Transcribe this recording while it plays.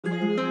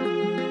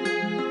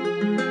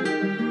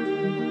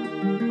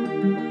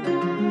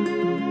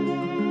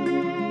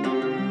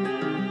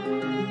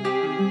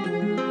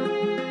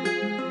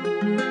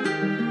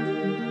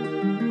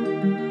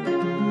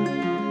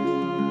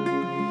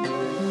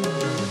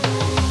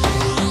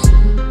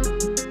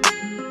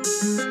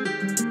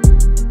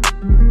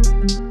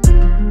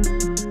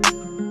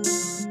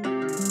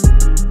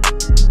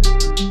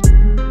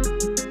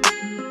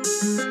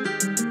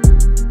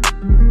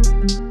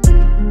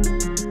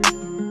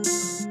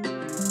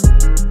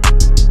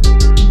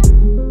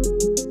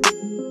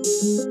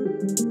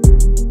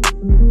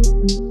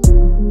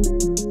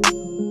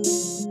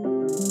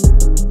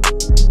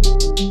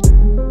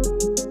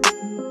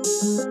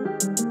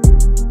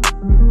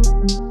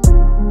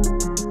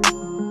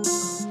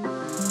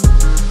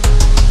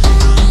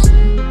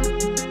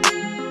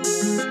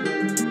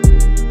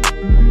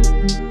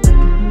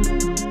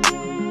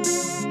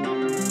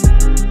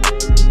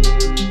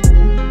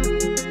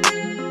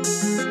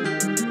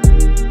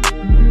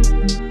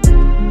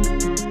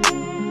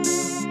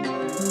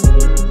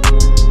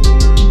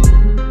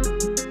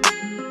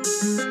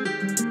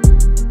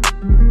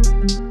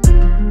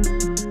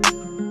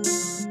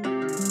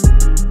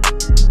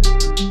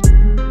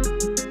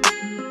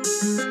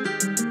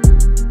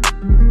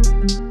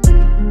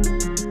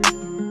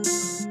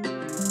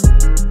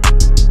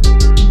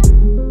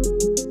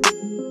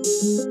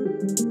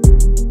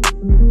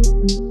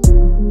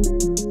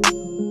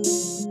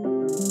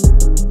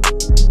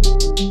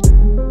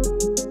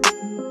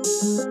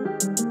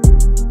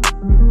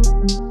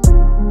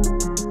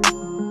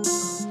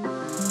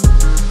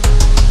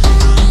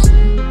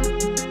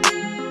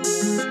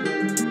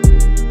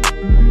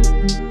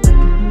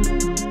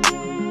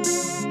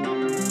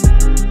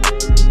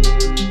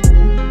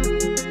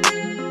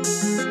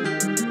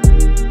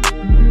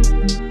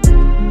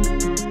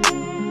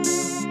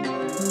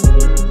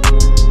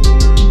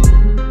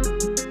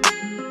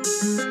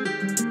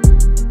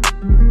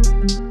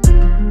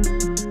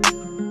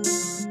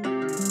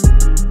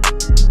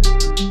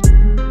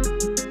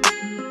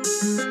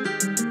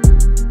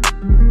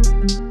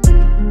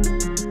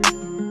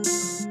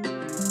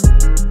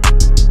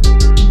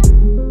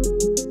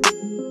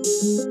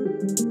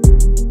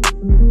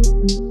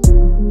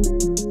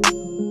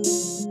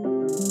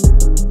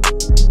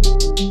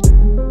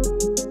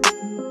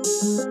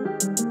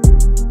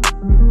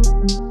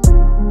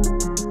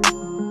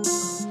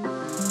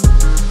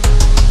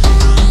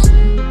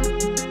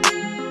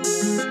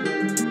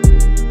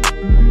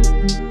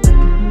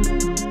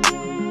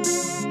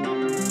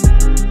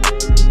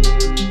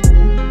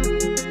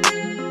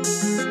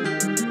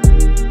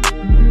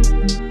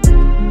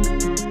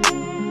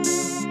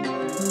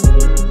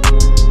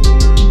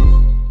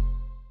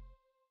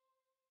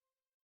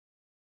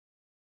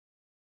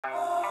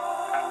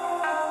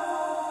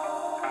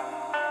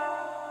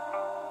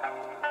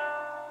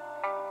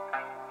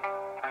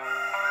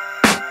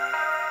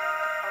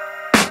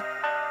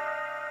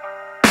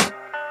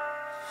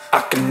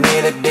can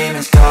hear the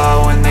demons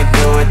call when they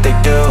do what they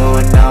do.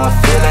 And now I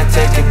feel like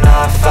taking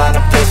off, find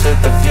a place with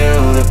a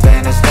view. The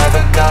pain is never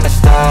gonna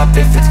stop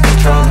if it's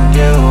controlling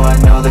you. I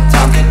know that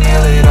time can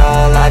heal it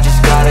all, I just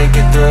gotta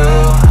get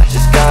through. I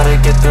just gotta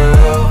get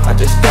through, I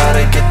just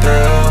gotta get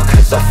through.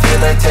 Cause I feel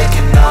like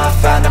taking off,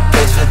 find a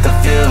place with a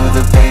view.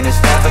 The pain is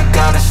never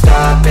gonna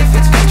stop if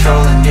it's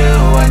controlling you.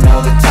 I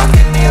know that time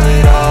can heal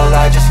it all,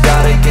 I just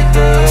gotta get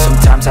through.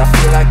 Sometimes I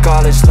feel like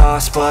all is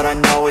lost, but I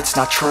know it's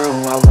not true.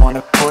 I wanna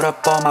put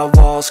up all my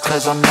walls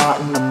cause I'm not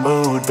in the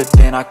mood, but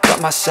then I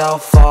cut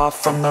myself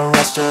off from the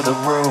rest of the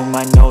room.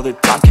 I know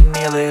that time can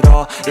heal it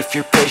all if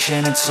you're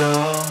patient, and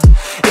soon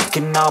it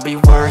can all be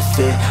worth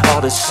it,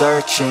 all the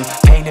searching.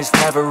 Pain is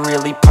never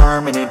really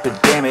permanent,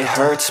 but damn it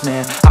hurts,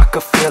 man. I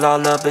could feel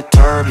all of the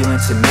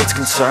turbulence and it's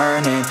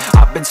concerning.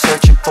 I've been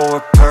searching for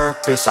a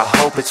purpose, I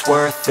hope it's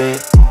worth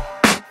it.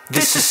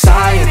 This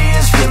society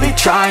is really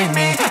trying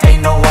me.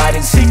 Ain't no hide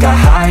and seek, I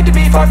hide to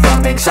be far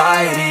from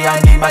anxiety.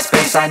 I need my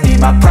space, I need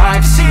my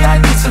privacy.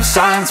 I need some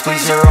silence,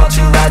 please, you're all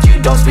too loud.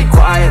 You don't speak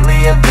quietly,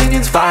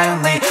 opinions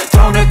violently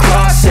thrown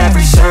across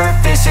every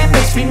surface. It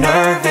makes me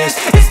nervous,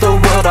 is the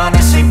world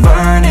honestly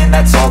burning?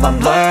 That's all I'm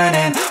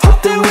learning.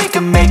 Hope that we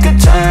can make a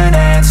turn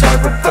and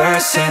start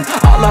reversing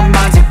all our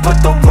minds and put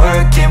the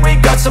work in. We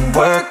got some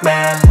work,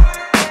 man.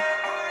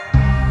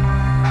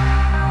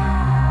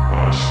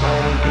 I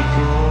started to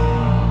do.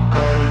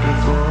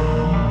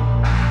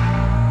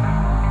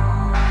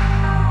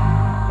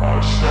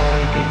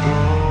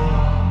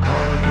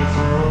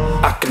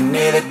 I can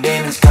hear the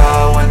demons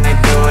call when they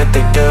do what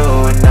they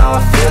do. And now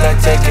I feel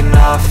like taking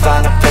off,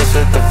 find a place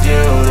with a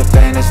view. The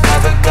pain is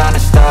never gonna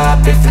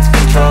stop if it's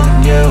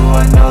controlling you.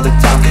 I know that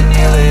time can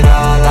heal it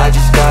all, I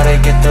just gotta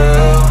get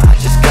through. I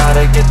just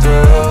gotta get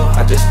through,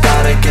 I just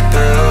gotta get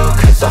through.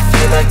 Cause I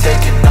feel like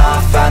taking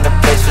off, find a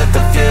place with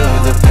a view.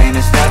 The pain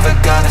is never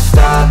gonna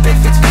stop if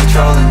it's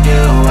controlling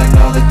you. I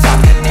know that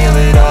time can heal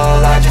it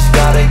all, I just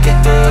gotta get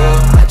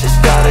through. I just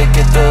gotta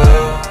get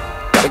through.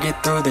 Gotta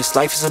get through this,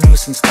 life is a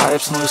nuisance, tie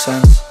up some loose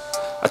ends.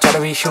 I try to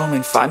be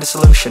human, find a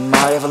solution,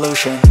 my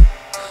evolution.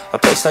 A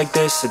place like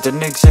this, it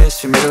didn't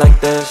exist, we made it like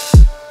this.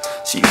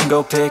 So you can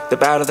go pick the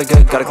bad or the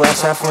good, got a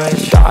glass half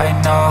wish. I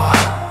know,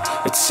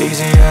 it's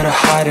easier to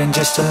hide than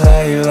just to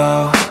lay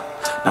low.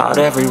 Not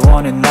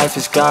everyone in life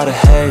has got a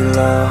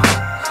halo.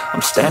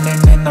 I'm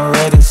standing in the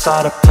red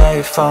inside a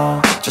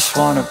payphone, just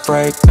wanna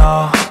break,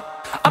 no.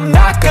 I'm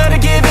not gonna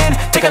give in,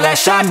 take a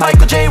last shot,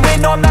 Michael J.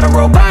 Win. No, I'm not a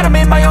robot, I'm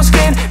in my own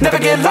skin. Never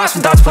get lost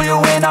when thoughts pull you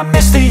in. I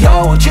miss the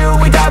old you,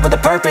 we died with a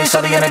purpose.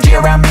 All the energy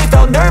around me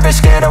felt nervous,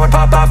 scared I would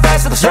pop out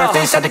fast to the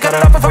surface. Had to cut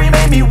it off before you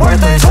made me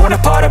worthless. Torn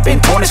apart, I've been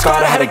torn and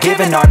scarred. I had a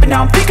given art, but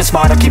now I'm thinking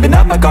smart. I'm keeping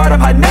up my guard, I'm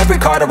hiding every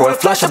card. A royal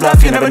flush of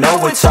bluff, you never know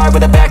what's hard.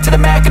 With a back to the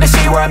mat, gonna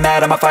see where I'm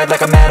at. I'ma fight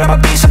like I'm mad, I'ma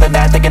be something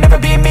that they can never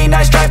be me.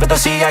 Nice try, but they'll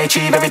see I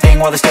achieve everything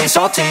while they stay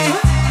salty.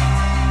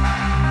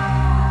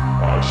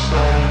 I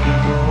started to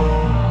go.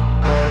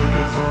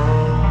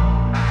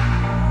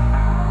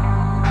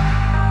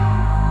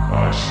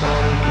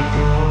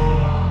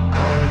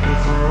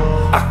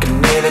 I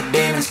can hear the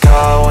demons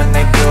call when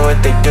they do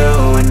what they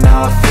do. And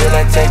now I feel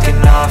like taking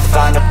off,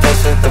 find a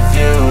place with a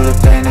view. The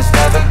pain is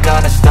never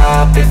gonna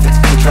stop if it's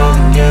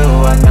controlling you.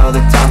 I know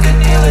that time can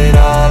heal it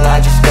all, I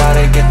just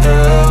gotta get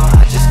through.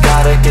 I just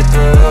gotta get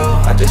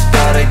through, I just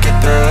gotta get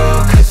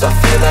through. Cause I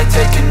feel like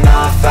taking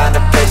off, find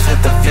a place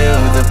with a view.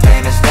 The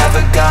pain is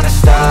never gonna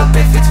stop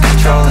if it's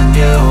controlling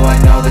you.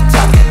 I know that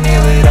time can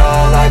heal it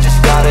all, I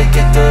just gotta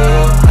get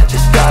through. I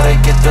just gotta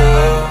get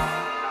through.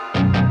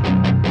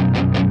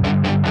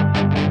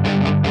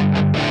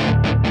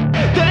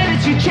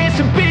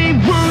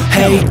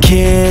 Hey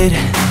kid,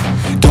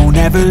 don't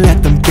ever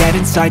let them get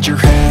inside your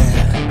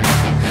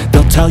head.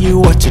 They'll tell you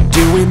what to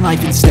do in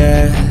life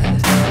instead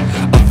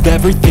of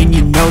everything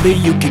you know that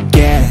you could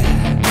get.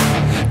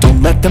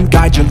 Don't let them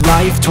guide your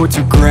life towards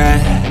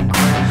regret.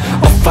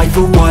 I'll fight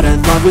for what I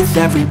love with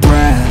every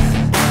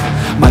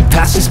breath. My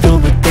past is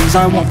filled with things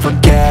I won't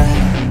forget.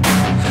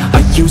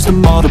 I use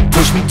them all to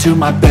push me to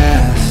my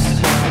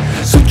best.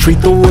 So treat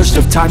the worst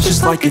of times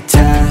just like a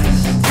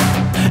test.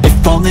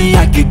 If only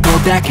I could go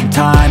back in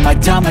time,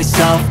 I'd tell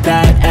myself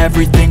that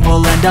everything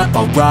will end up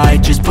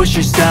alright. Just push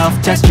yourself,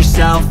 test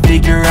yourself,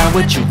 figure out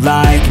what you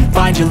like, and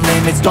find your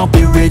limits, don't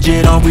be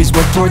rigid, always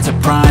work towards a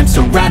prime.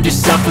 Surround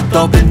yourself with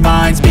open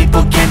minds,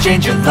 people can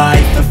change your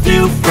life. A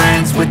few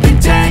friends with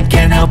intent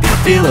can help you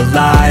feel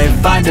alive.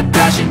 Find a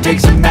passion, take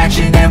some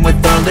action, and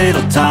with a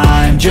little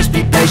time, just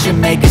be patient,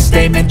 make a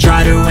statement,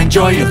 try to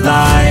enjoy your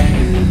life.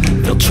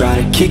 They'll try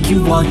to kick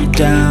you while you're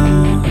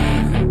down.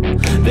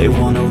 They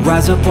wanna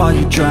rise up while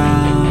you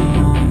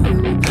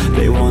drown.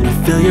 They wanna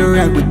fill your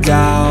head with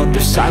doubt.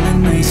 They're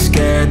silently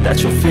scared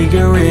that you'll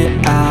figure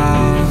it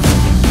out.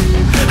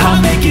 I'll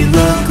make it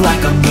look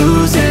like I'm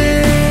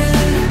losing,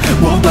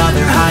 won't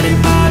bother hiding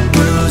my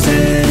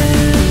bruises.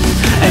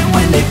 And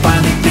when they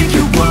finally think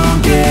you're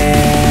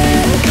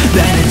wounded,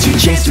 then it's your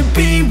chance to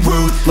be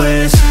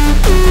ruthless.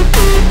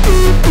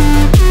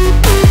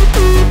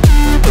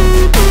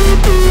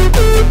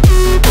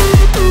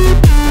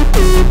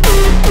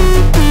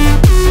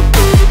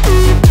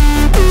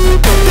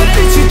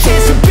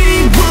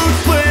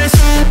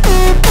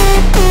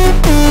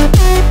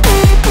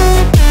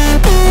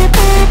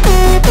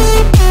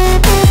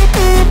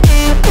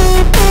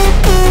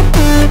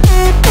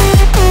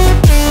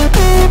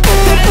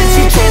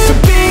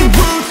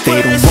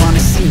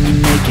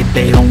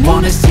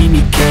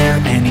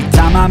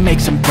 I'm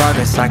make some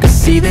progress, I can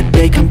see that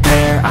they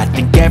compare. I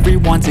think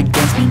everyone's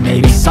against me,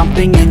 maybe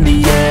something in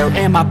the air.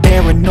 Am I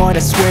paranoid? I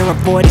swear a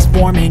void is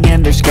forming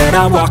and they're scared.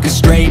 I walk a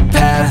straight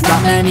path,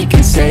 not many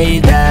can say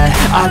that.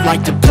 I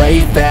like to play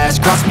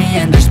fast, cross me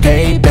and there's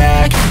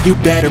payback. You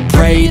better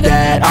pray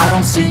that I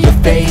don't see your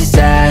face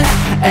at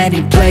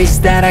any place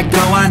that I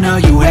go. I know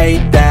you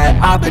hate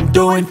that. I've been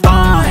doing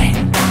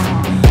fine,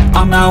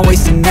 I'm not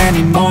wasting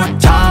any more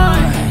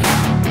time.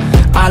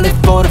 I live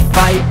for the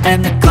fight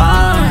and the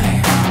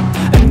climb,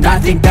 and I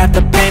think that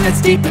the pain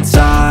that's deep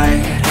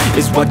inside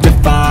is what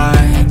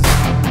defines.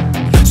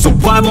 So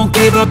I won't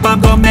give up, I'm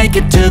gonna make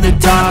it to the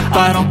top.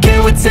 I don't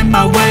care what's in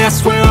my way, I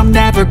swear I'm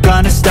never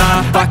gonna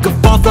stop. I could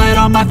fall flat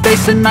on my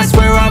face and I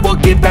swear I will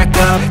get back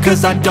up,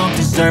 cause I don't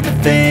deserve a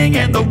thing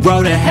and the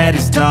road ahead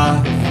is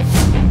tough.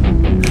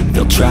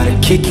 They'll try to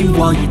kick you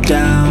while you're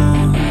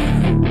down,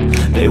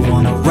 they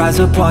wanna rise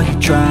up while you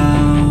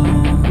drown.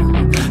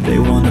 They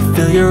wanna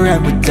fill your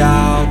head with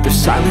doubt, they're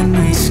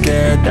silently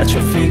scared that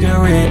you'll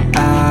figure it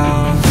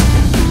out.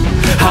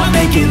 I'll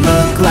make it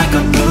look like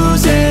I'm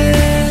losing,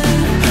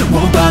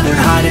 won't bother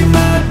hiding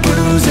my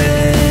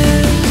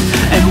bruises.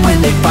 And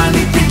when they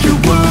finally think you're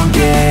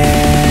wounded,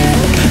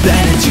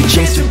 then it's your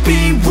chance to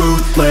be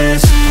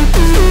ruthless.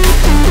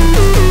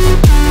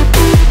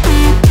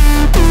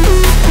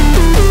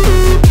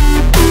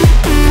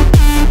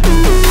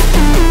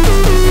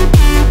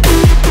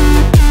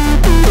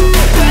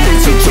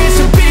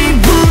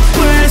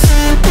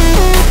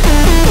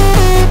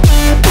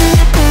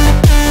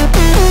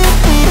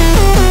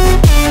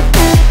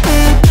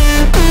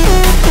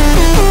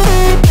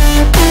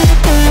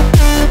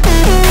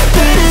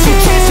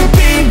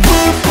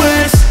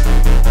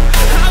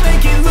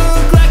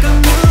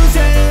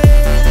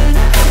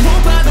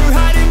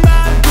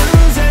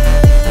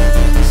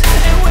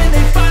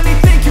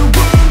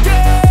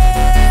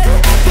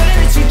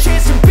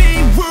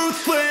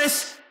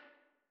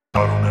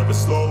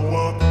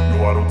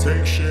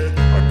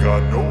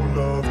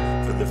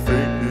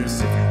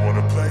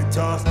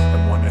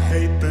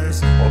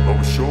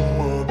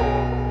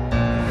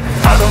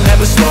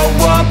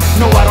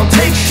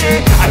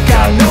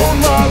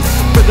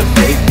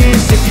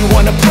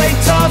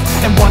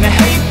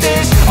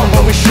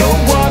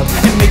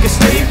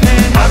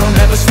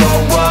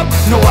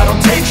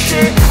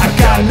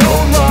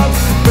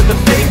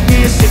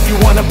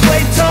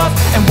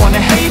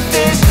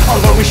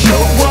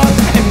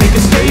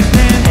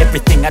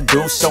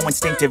 So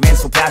instinctive and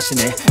so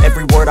passionate,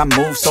 every word I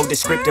move so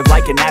descriptive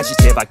like an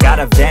adjective. I got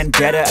a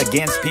vendetta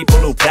against people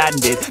who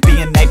patented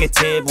being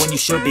negative when you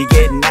should be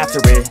getting after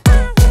it.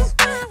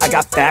 I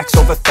got facts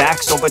over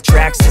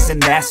tracks, this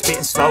and that,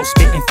 spitting slow,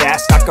 spitting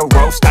fast. I could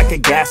roast, I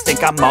could gas,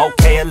 think I'm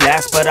okay at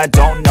last, but I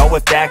don't know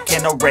if that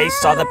can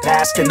erase all the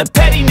past. And the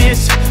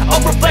pettiness, a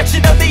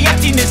reflection of the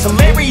emptiness.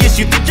 Hilarious,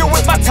 you think you're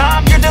worth my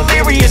time, you're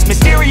delirious.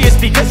 Mysterious,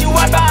 because you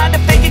hide behind a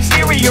fake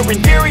exterior.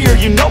 Inferior,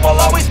 you know I'll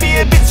always be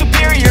a bit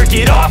superior.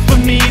 Get off of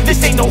me,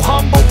 this ain't no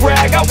humble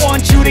brag. I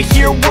want you to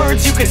hear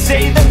words, you can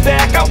say them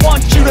back. I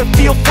want you to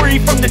feel free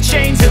from the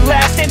chains at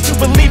last, and to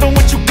believe in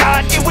what you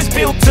got, it was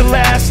built to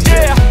last,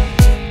 yeah.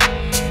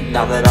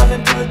 Now that I've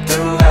been put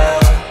through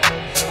hell,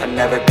 I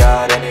never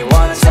got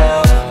anyone's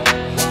help,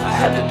 I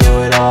had to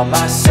do it all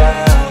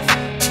myself.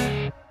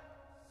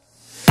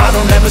 I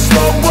don't ever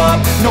slow up,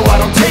 no I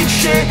don't take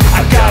shit.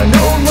 I got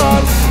no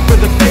love for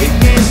the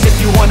fakeness. If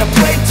you wanna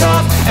play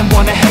tough and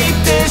wanna hate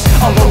this,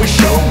 I'll always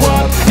show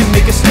up and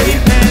make a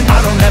statement.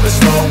 I don't ever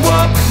slow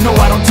up, no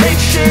I don't take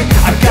shit.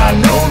 I got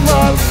no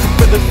love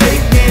for the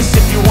fakeness.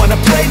 If you wanna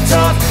play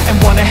tough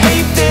and wanna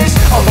hate this,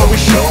 I'll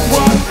always show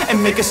up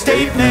and make a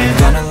statement.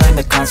 Gonna learn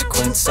the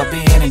consequence of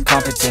being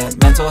incompetent.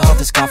 Mental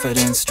health is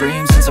confidence,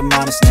 dreams and some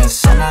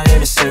honestness. I'm not here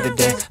to save the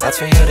day, that's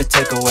for you to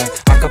take away.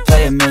 I could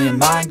play a million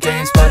mind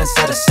games, but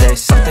instead I say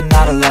something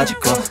not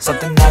illogical,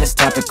 something that is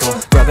topical.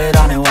 Rub it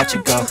on and watch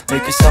it go,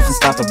 make yourself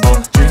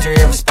unstoppable. Dreams are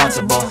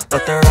irresponsible,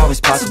 but they're always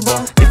possible.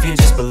 If you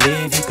just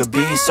believe, you could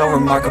be so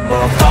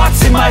remarkable.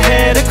 Thoughts in my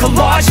head, a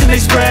collage and they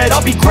spread.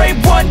 I'll be great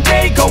one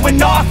day,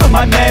 going off of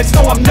my meds.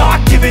 No, I'm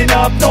not giving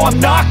up, no, I'm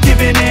not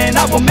giving in.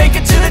 I will make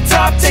it to the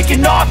top,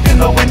 taking off in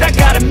the wind. I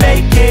gotta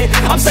make it,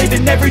 I'm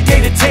saving every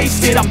day to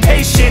taste it. I'm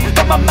patient,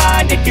 but my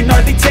mind, it can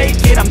hardly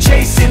take it. I'm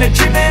chasing a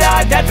dream that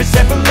I've had for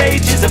several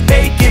ages. A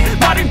vacant,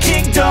 modern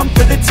kingdom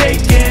for the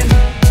taking.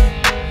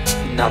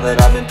 Now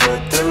that I've been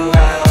put through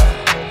hell,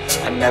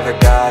 I never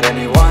got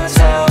anyone's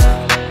help,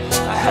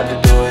 I had to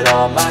do it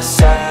all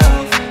myself.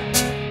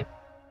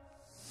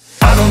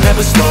 I don't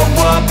ever slow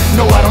up,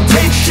 no I don't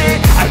take shit.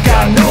 I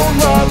got no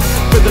love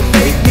for the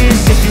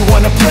fakeness. If you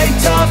wanna play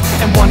tough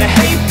and wanna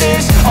hate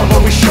this, I'll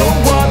always show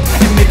up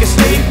and make a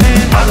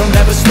statement. I don't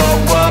ever slow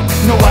up,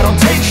 no I don't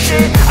take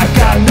shit. I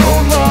got no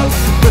love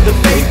for the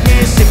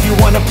fakeness. If you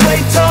wanna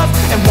play tough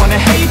and wanna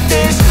hate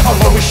this, I'll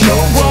always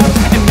show up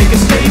and make a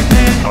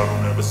statement. I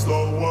don't ever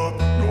slow up,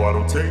 no I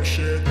don't take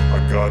shit. I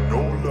got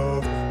no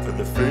love for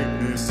the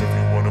fakeness. If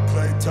you wanna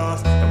play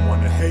tough and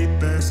wanna hate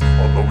this,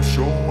 I'll always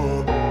show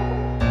up.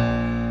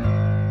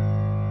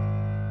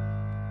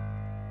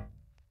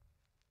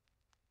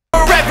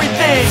 For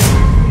everything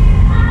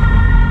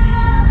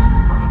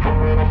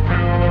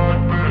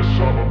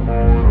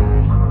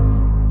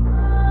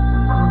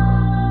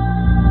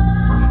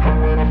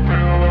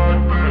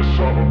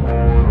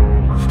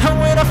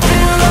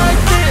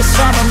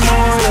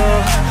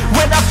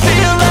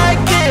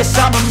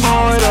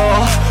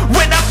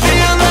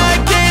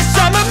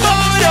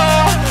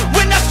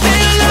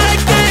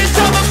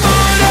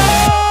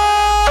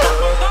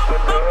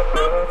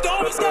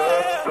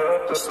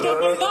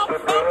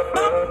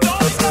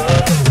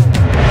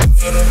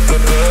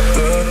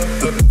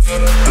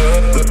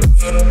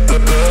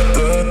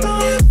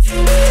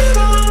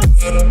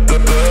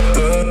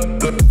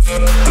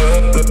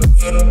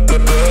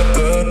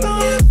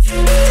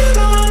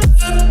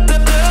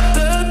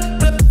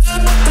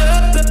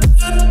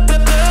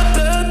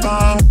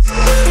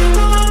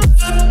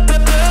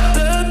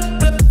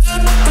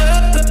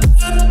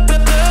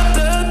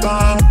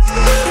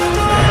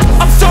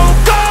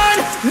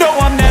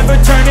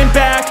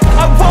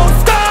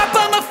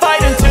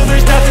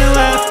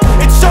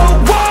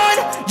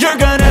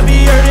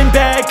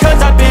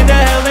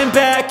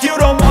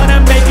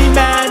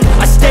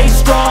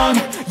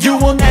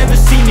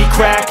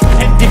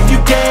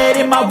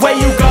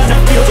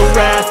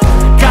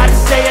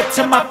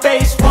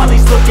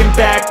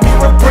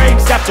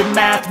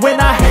aftermath. When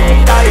I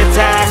hate, I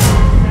attack.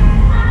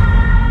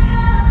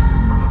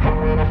 And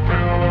when I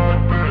feel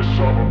like this,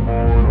 I'm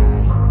immortal.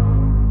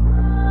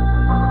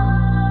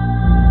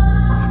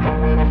 And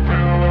when I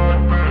feel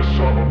like this,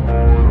 I'm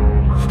immortal.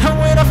 And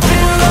when I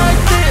feel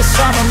like this,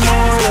 I'm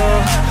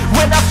immortal.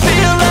 When I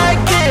feel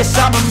like this,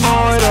 I'm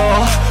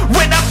immortal.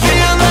 When I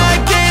feel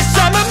like this,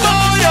 I'm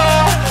immortal.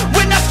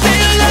 When I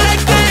feel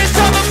like this,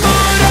 I'm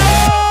immortal.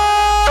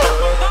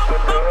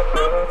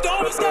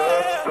 Don't be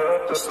scared.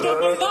 Just step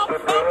it up,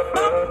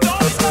 don't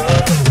be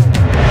scared.